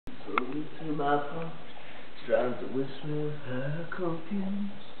my heart trying to whisper her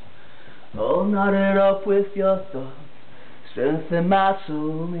confused. All knotted up with your thoughts, strengthen my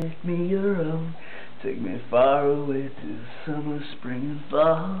soul, make me your own. Take me far away to summer, spring and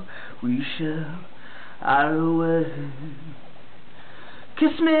fall. We shall hide away.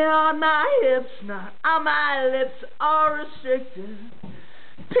 Kiss me on my hips, not on my lips are restricted.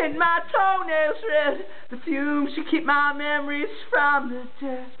 Pin my toenails red, the fumes should keep my memories from the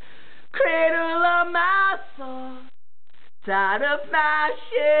dead. Cradle of my thoughts, tied up my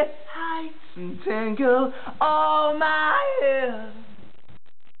shit heights and tangle all my hair.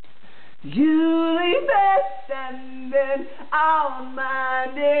 You leave me standing on my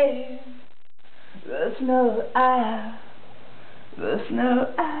name. There's no I, there's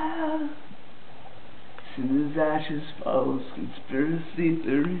no I. Soon as ashes falls, conspiracy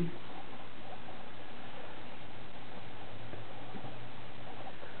theory.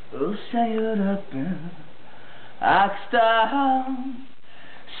 Oh, say it up and axe down.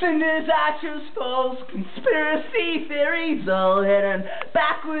 Soon as ashes falls, conspiracy theories all hidden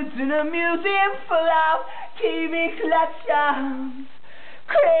backwards in a museum full of TV collections.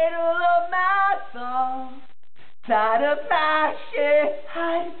 Cradle of my thoughts, tied up my shit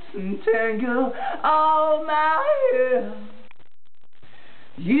heights and tangle all my hair.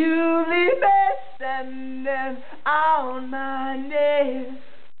 You leave me standing on my knees.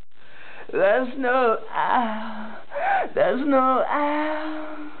 There's no I, there's no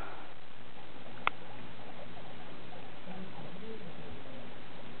I.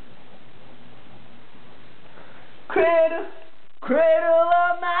 Cradle, cradle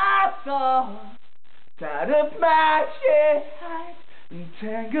of my thoughts, tied up my shit heights and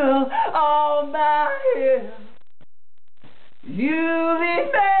tangle all my hair. You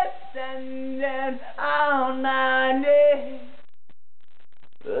leave me standing on my knees.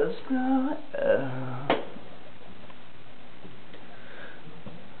 There's no air.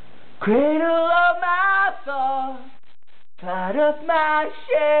 Cradle of my thoughts, tied up my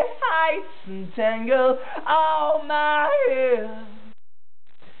shit heights and tangle all my hair.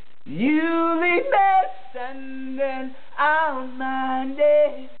 You leave me standing on my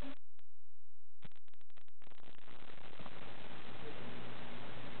knees.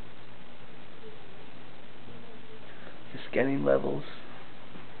 Just getting levels.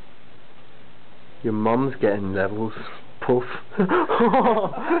 Your mum's getting levels. Poof.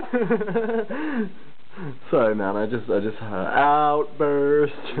 Sorry, man. I just had an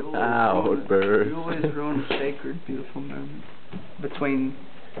outburst. Outburst. You always ruin a sacred, beautiful moment between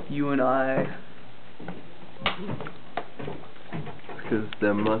you and I. Because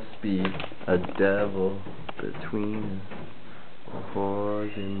there must be a devil between us.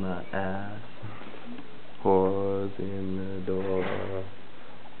 Whores in my ass. Whores in the door.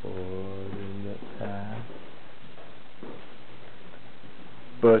 Whores in the ass.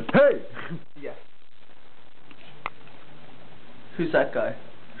 But hey! Yeah. Who's that guy?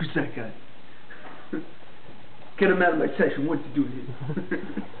 Who's that guy? Get him out of my session. What's he doing here?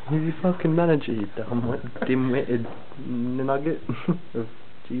 He's your fucking manager, you dim-witted nugget of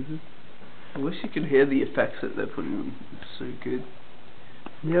Jesus. I wish you could hear the effects that they're putting on. It's so good.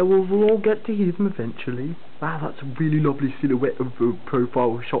 Yeah, well, we'll all get to hear them eventually. Wow, that's a really lovely silhouette of a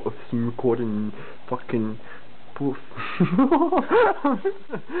profile shot of some recording fucking poof.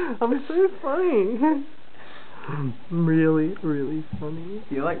 I'm so funny. Really, really funny.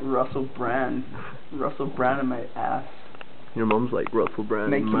 You're like Russell Brand. Russell Brand in my ass. Your mum's like Russell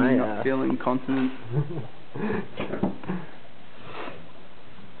Brand making in my me ass. not feel incontinent.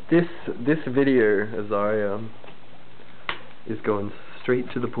 This video, Azaria, is going straight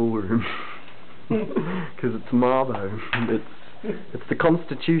to the pool room. Because it's Marbo. It's the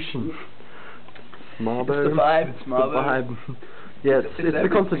Constitution. Marbo. It's the vibe. It's Marbo. The vibe. Yeah, it's the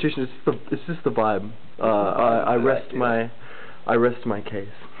Constitution. It's just the vibe. I rest my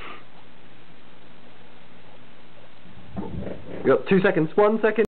case. You got 2 seconds. 1 second.